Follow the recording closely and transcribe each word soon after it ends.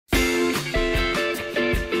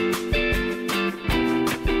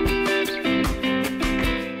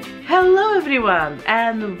everyone,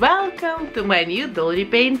 and welcome to my new doll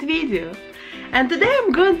repaint video. And today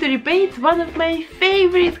I'm going to repaint one of my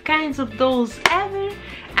favorite kinds of dolls ever,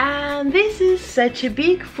 and this is such a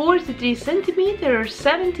big 43 centimeter or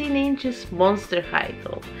 17 inches Monster High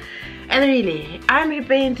doll. And really, I'm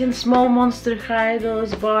repainting small Monster High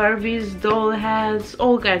dolls, Barbies, doll heads,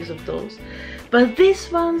 all kinds of dolls. But these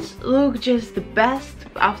ones look just the best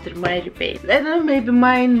after my repaint. I don't know, maybe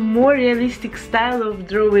my more realistic style of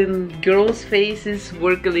drawing girls' faces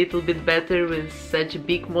work a little bit better with such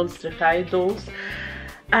big Monster High dolls.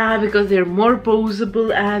 Because they're more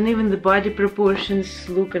poseable and even the body proportions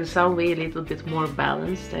look in some way a little bit more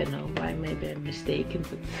balanced. I don't know why, maybe I'm mistaken,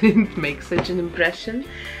 but it makes such an impression.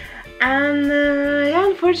 And yeah,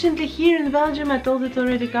 unfortunately here in Belgium, I told it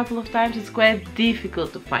already a couple of times, it's quite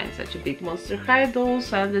difficult to find such a big Monster High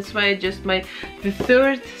dolls, and that's why I just made the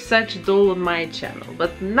third such doll on my channel.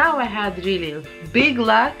 But now I had really big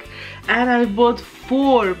luck and I bought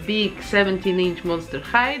 4 big 17-inch Monster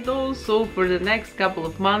High dolls, so for the next couple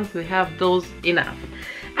of months we have those enough.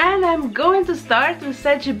 And I'm going to start with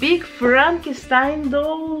such a big Frankie Stein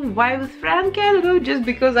doll. Why with Frankie? I don't know, just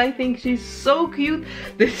because I think she's so cute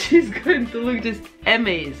that she's going to look just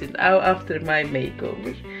amazing after my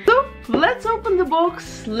makeover. So let's open the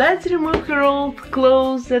box, let's remove her old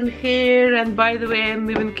clothes and hair. And by the way, I'm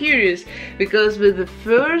even curious because with the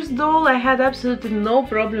first doll I had absolutely no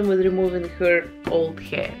problem with removing her old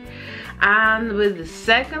hair. And with the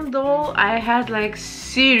second doll I had like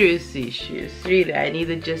serious issues. Really, I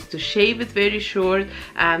needed just to shave it very short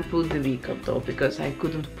and put the wig on top because I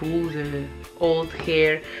couldn't pull the old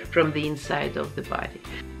hair from the inside of the body.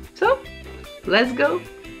 So let's go!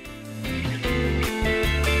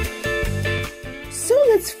 So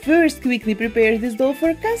let's first quickly prepare this doll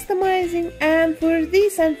for customizing, and for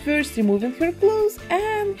this I'm first removing her clothes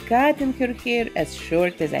and cutting her hair as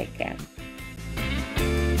short as I can.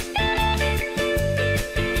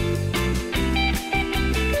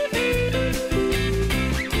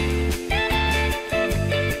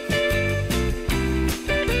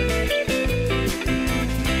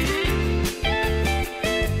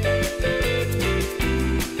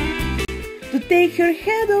 To take her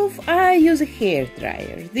head off, I use a hair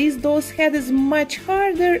dryer. This doll's head is much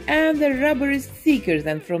harder and the rubber is thicker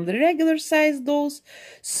than from the regular size dolls,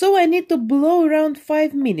 so I need to blow around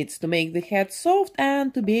 5 minutes to make the head soft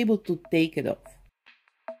and to be able to take it off.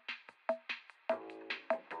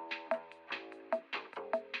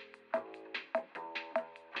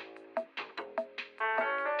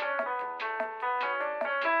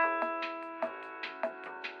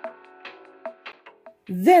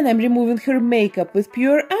 Then I'm removing her makeup with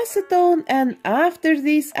pure acetone, and after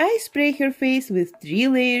this I spray her face with 3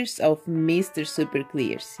 layers of Mr. Super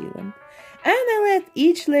Clear sealant. And I let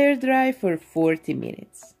each layer dry for 40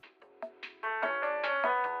 minutes.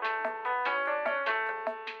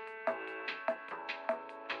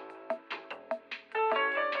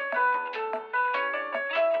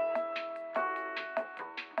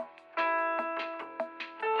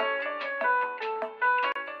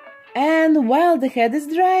 And while the head is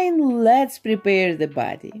drying, let's prepare the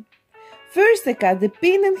body. First I cut the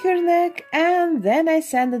pin in her neck and then I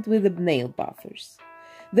sand it with the nail buffers.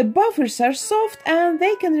 The buffers are soft and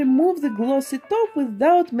they can remove the glossy top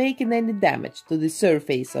without making any damage to the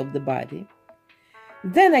surface of the body.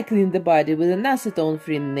 Then I clean the body with an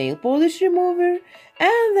acetone-free nail polish remover,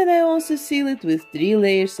 and then I also seal it with 3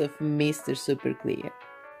 layers of Mr. Super Clear.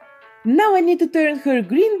 Now I need to turn her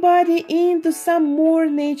green body into some more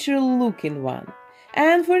natural looking one.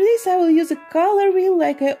 And for this I will use a color wheel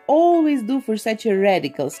like I always do for such a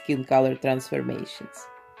radical skin color transformations.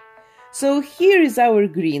 So here is our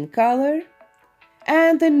green color.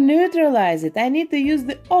 And to neutralize it I need to use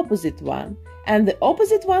the opposite one. And the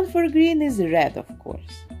opposite one for green is red, of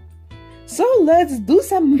course. So let's do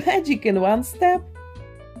some magic in one step.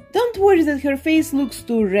 Don't worry that her face looks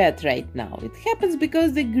too red right now. It happens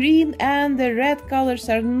because the green and the red colors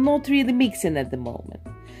are not really mixing at the moment.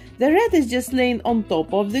 The red is just laying on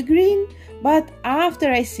top of the green, but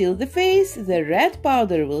after I seal the face, the red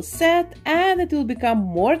powder will set and it will become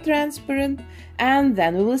more transparent, and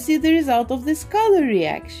then we will see the result of this color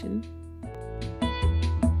reaction.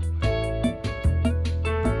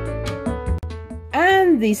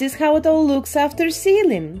 And this is how it all looks after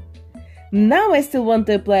sealing. Now I still want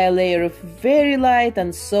to apply a layer of very light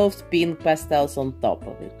and soft pink pastels on top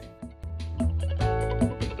of it.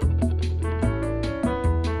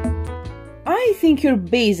 I think her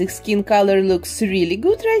basic skin color looks really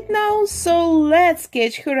good right now, so let's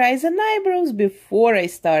sketch her eyes and eyebrows before I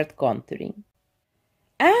start contouring.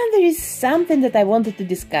 And there is something that I wanted to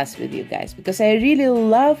discuss with you guys, because I really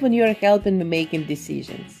love when you're helping me making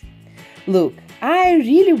decisions. Look, I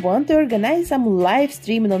really want to organize some live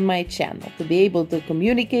streaming on my channel, to be able to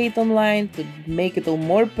communicate online, to make it all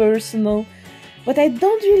more personal, but I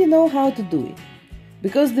don't really know how to do it.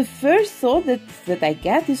 Because the first thought that I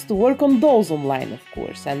get is to work on dolls online, of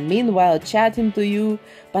course, and meanwhile chatting to you,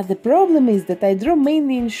 but the problem is that I draw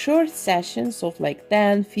mainly in short sessions of like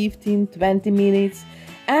 10, 15, 20 minutes,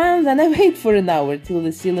 and then I wait for an hour till the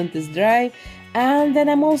sealant is dry, and then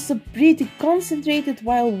I'm also pretty concentrated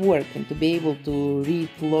while working to be able to read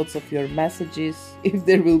lots of your messages, if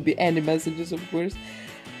there will be any messages, of course.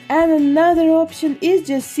 And another option is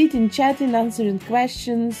just sitting, chatting, answering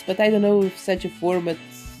questions, but I don't know if such a format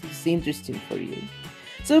is interesting for you.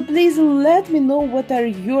 So please let me know what are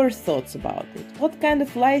your thoughts about it. What kind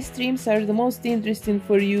of live streams are the most interesting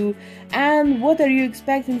for you, and what are you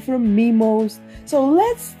expecting from me most? So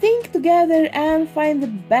let's think together and find the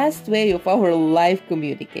best way of our live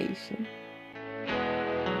communication.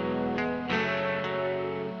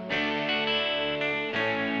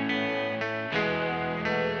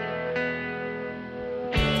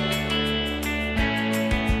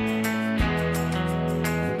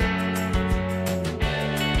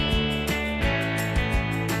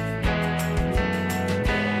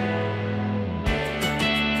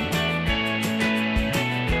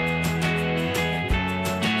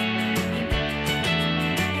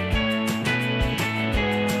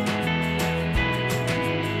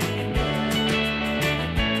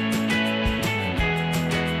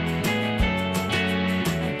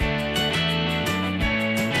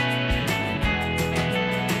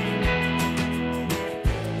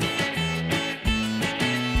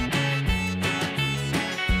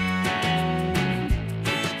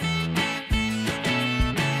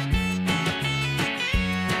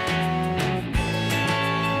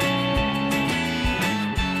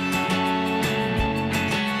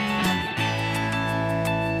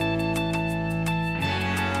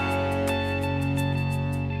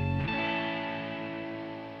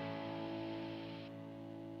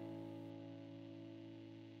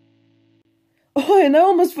 Oh, and I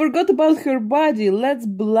almost forgot about her body. Let's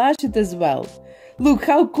blush it as well. Look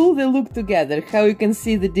how cool they look together, how you can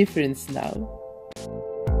see the difference now.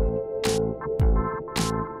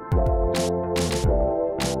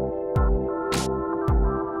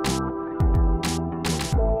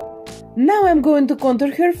 Now I'm going to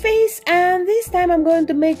contour her face, and this time I'm going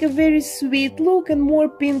to make a very sweet look and more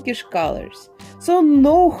pinkish colors. So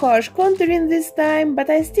no harsh contouring this time, but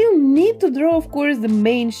I still need to draw, of course, the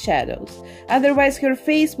main shadows. Otherwise her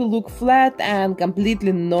face will look flat and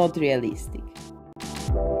completely not realistic.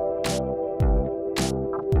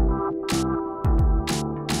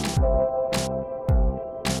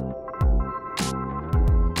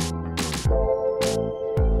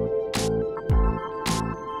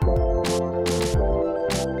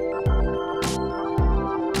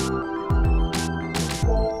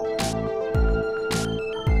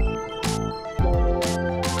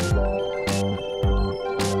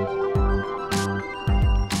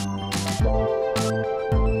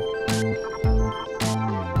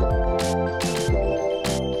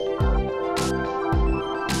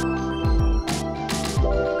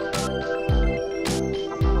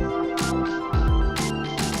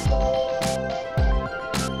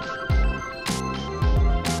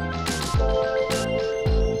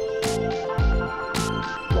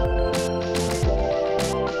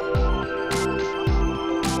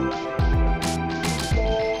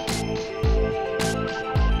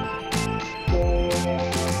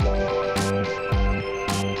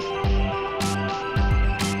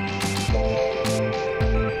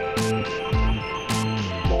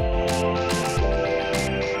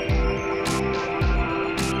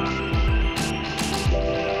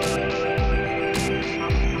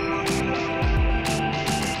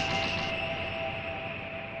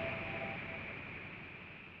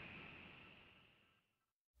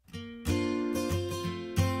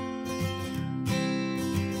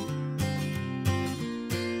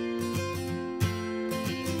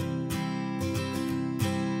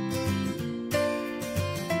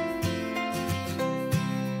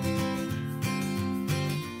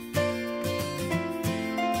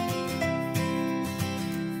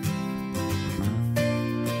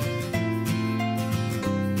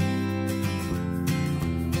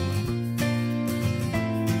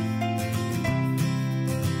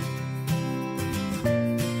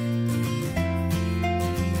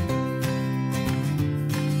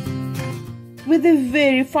 With a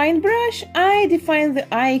very fine brush, I define the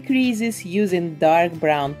eye creases using dark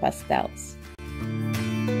brown pastels.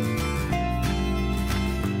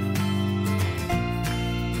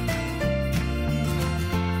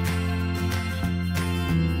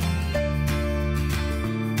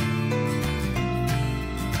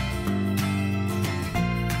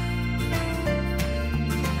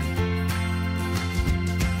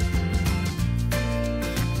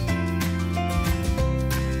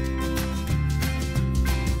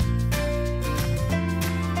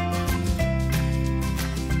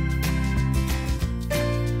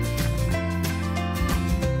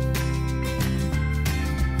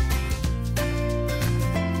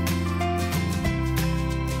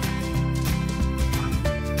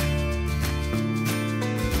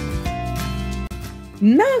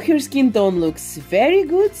 Now her skin tone looks very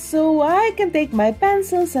good, so I can take my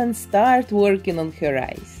pencils and start working on her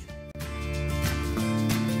eyes.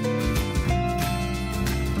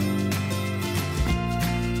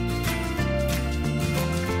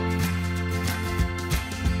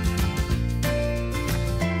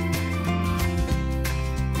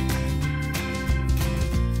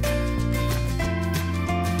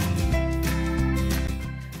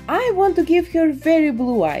 I want to give her very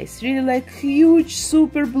blue eyes, really like huge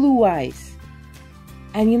super blue eyes.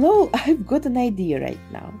 And you know, I've got an idea right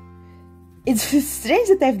now. It's strange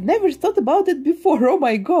that I've never thought about it before, oh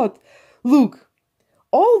my god. Look,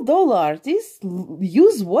 all doll artists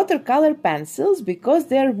use watercolor pencils because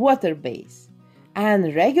they're water-based.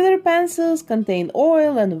 And regular pencils contain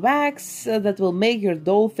oil and wax that will make your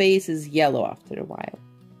doll faces yellow after a while.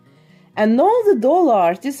 And all the doll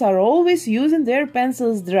artists are always using their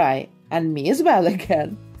pencils dry, and me as well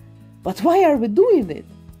again. But why are we doing it?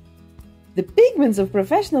 The pigments of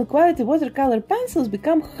professional quality watercolor pencils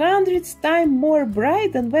become hundreds times more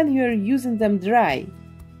bright than when you are using them dry.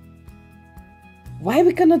 Why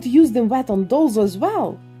we cannot use them wet on dolls as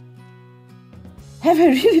well? Have I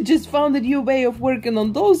really just found a new way of working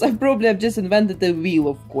on dolls? I probably have just invented a wheel,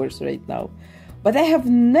 of course, right now. But I have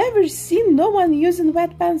never seen no one using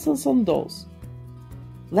wet pencils on dolls.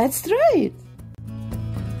 Let's try it!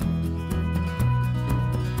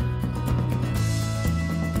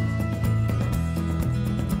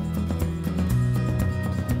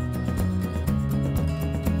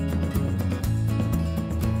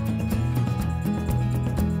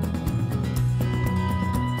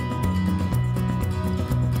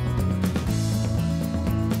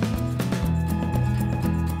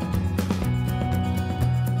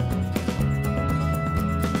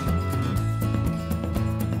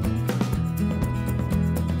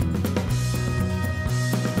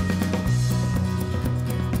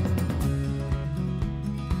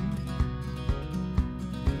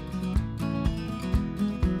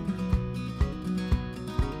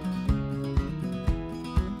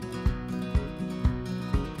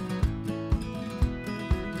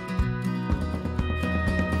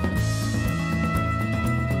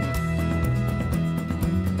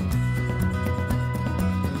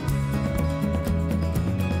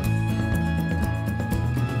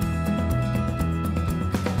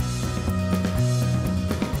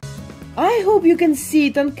 I hope you can see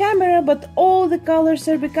it on camera, but all the colors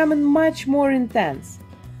are becoming much more intense.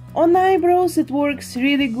 On eyebrows it works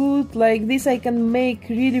really good, like this I can make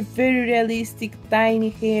really very realistic tiny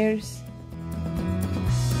hairs.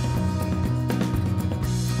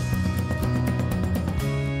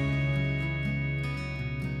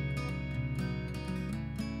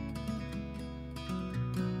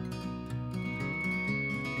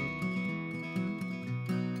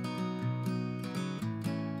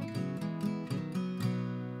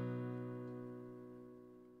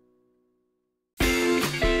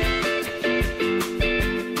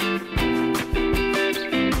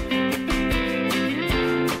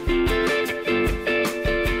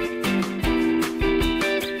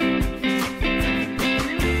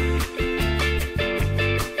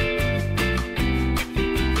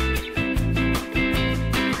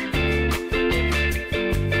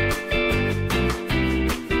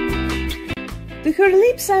 To her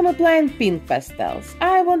lips I'm applying pink pastels.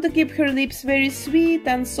 I want to keep her lips very sweet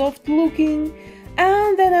and soft looking,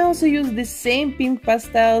 and then I also use the same pink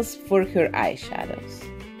pastels for her eyeshadows.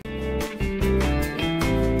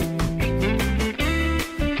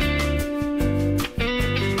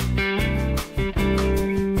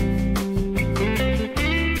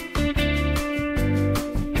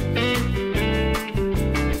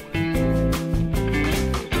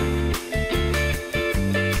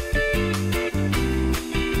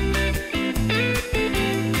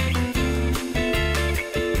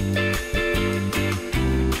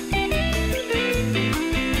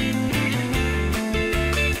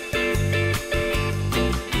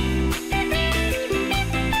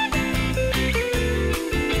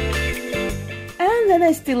 Then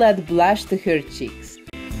I still add blush to her cheeks.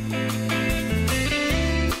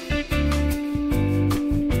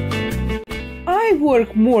 I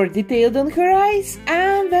work more detailed on her eyes,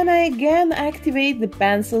 and then I again activate the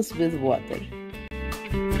pencils with water.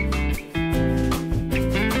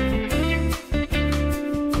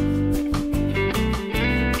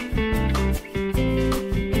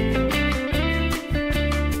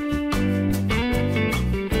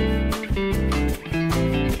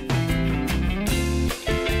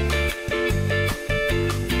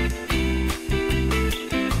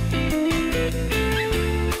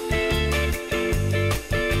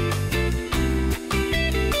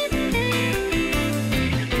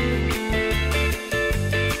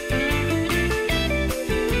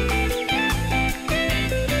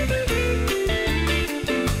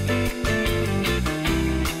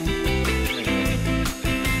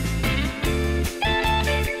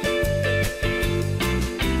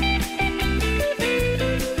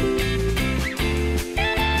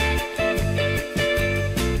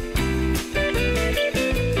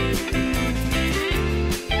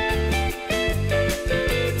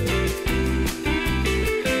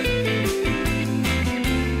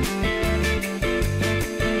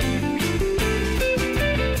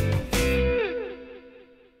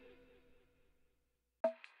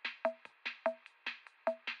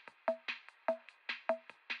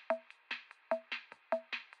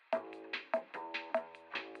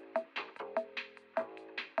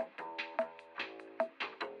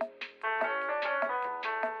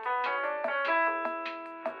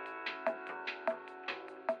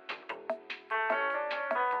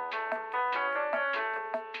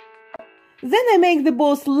 Then I make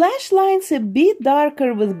both lash lines a bit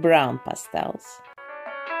darker with brown pastels.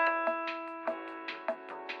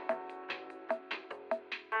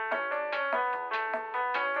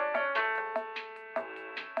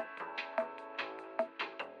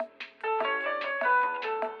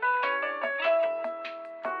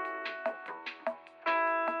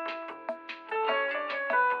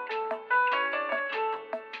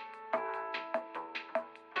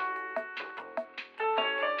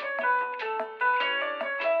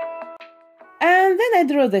 And then I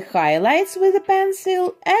draw the highlights with a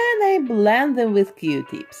pencil and I blend them with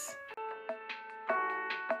Q-tips.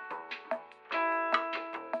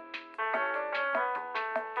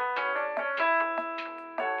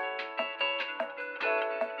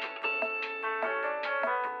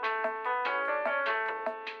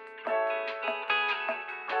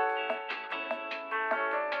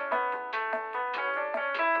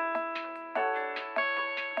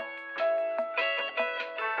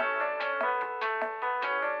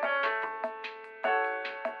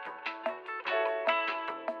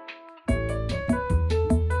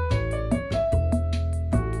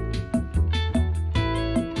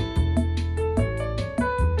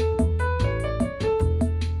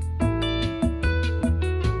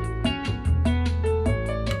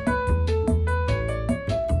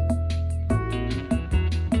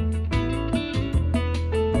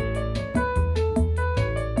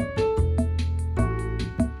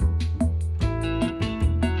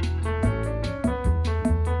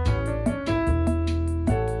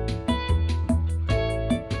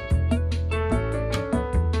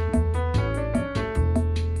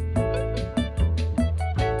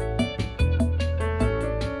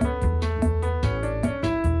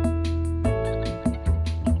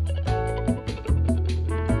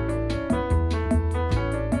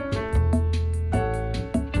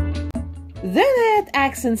 Then I add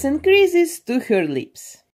accents and creases to her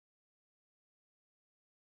lips.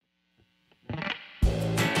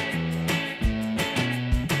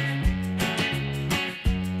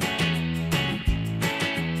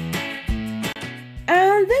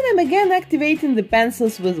 And then I'm again activating the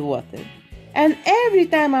pencils with water. And every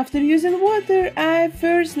time after using water, I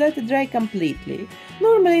first let it dry completely.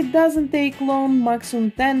 Normally it doesn't take long,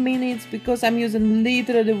 maximum 10 minutes, because I'm using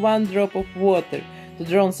literally 1 drop of water to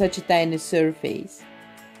draw on such a tiny surface.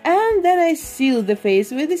 And then I seal the face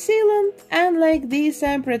with the sealant, and like this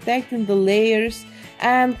I'm protecting the layers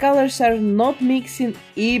and colors are not mixing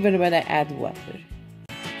even when I add water.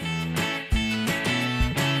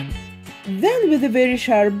 Then with a very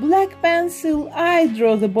sharp black pencil I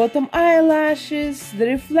draw the bottom eyelashes, the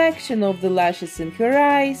reflection of the lashes in her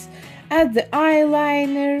eyes, add the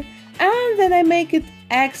eyeliner, and then I make it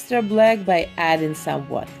extra black by adding some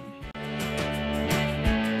water.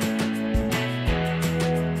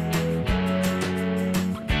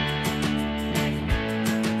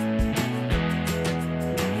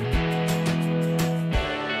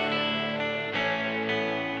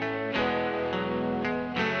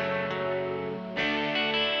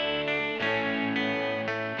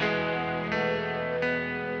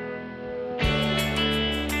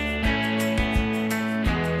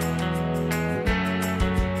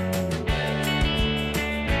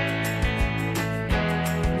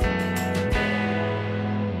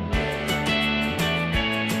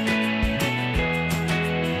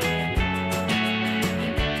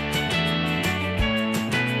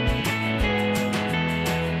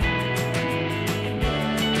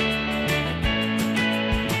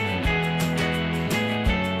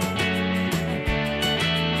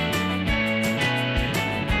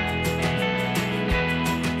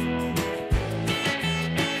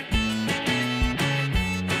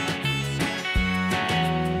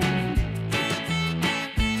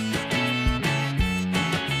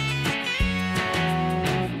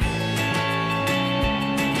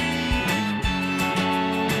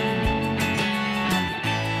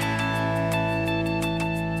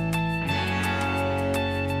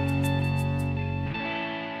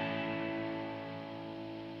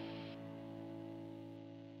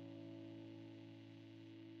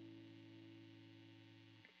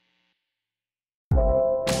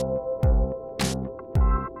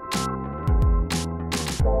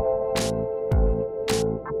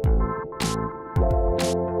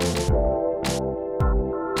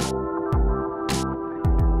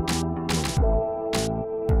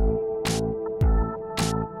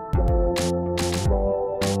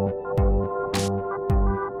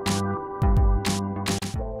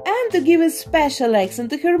 To give a special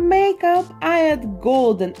accent to her makeup, I add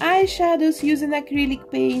golden eyeshadows using acrylic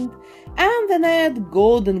paint, and then I add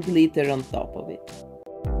golden glitter on top of it.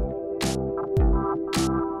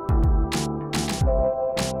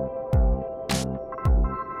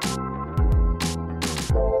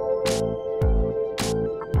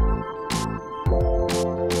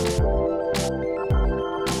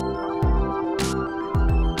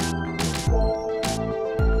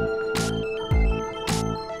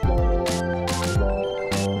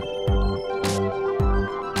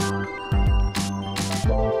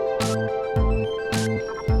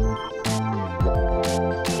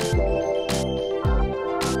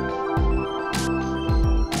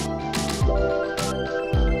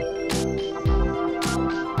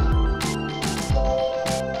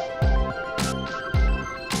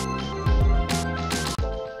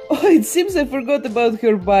 seems I forgot about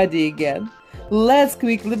her body again. Let's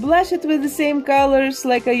quickly blush it with the same colors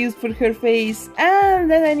like I used for her face,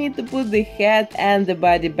 and then I need to put the head and the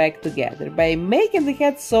body back together by making the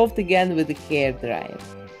head soft again with the hairdryer.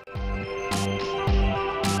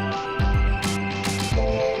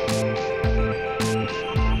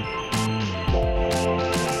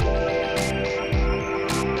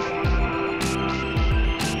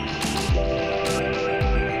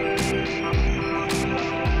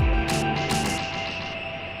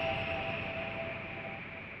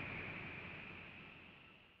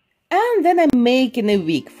 And then I'm making a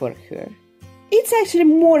wig for her. It's actually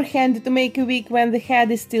more handy to make a wig when the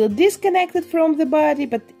head is still disconnected from the body,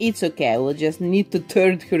 but it's okay, I will just need to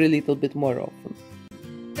turn her a little bit more often.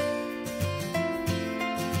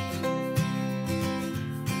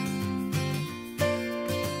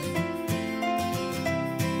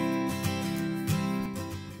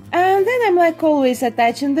 And then I'm like always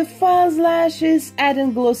attaching the false lashes,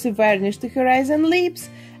 adding glossy varnish to her eyes and lips,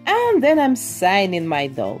 and then I'm signing my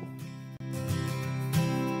doll.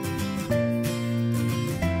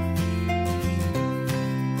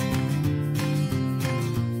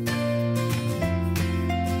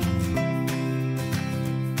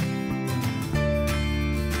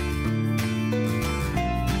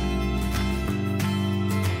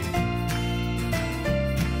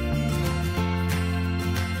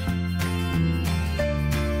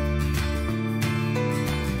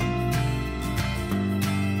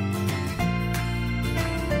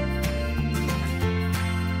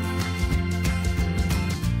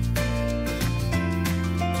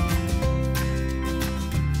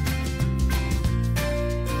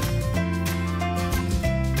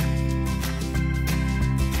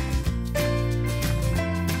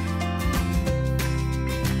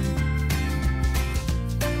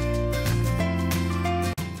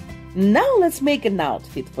 Now let's make an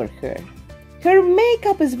outfit for her. Her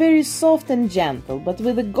makeup is very soft and gentle, but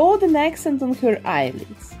with a golden accent on her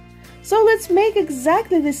eyelids. So let's make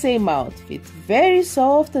exactly the same outfit, very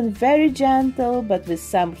soft and very gentle, but with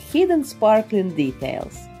some hidden sparkling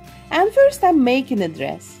details. And first I'm making a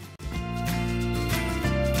dress.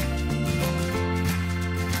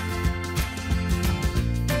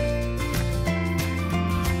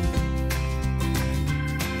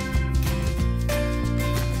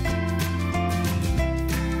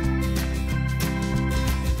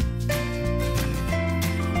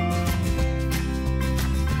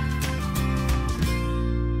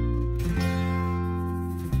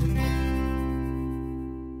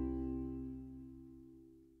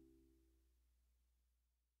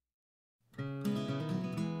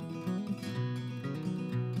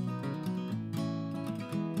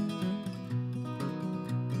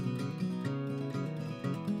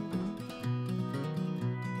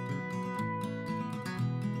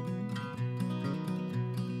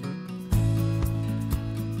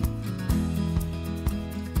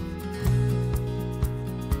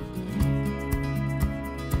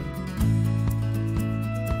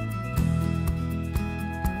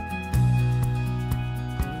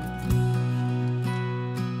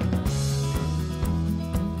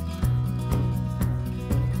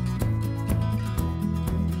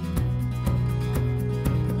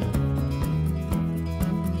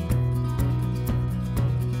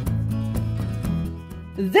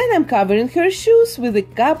 Then I'm covering her shoes with a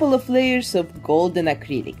couple of layers of golden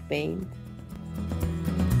acrylic paint.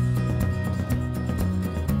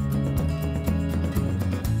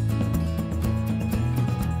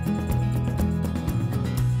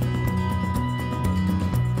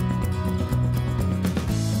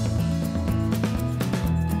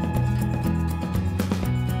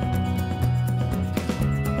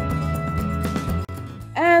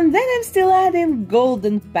 And then I'm still adding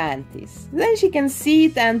golden panties. Then she can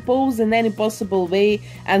sit and pose in any possible way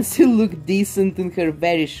and still look decent in her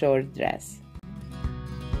very short dress.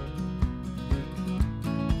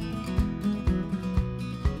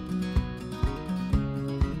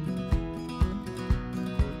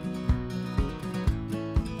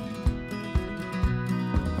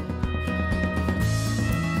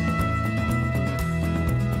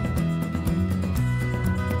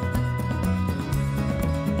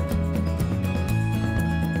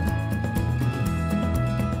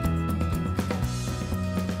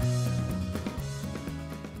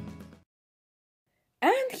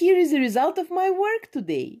 Here is the result of my work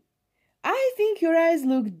today. I think your eyes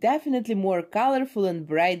look definitely more colorful and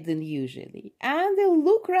bright than usually, and they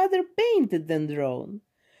look rather painted than drawn.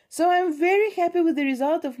 So I'm very happy with the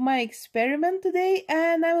result of my experiment today,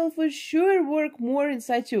 and I will for sure work more in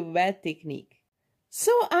such a wet technique.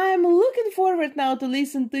 So I'm looking forward now to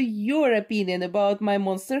listen to your opinion about my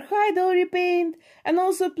Monster High doll repaint, and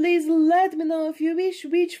also please let me know if you wish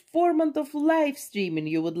which format of live streaming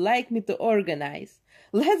you would like me to organize.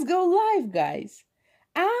 Let's go live, guys!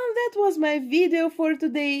 And that was my video for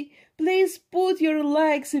today. Please put your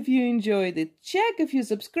likes if you enjoyed it, check if you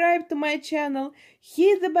subscribed to my channel,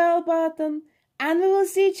 hit the bell button, and we will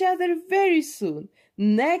see each other very soon,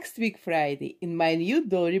 next week Friday, in my new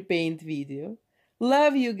doll repaint video.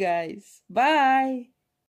 Love you guys. Bye.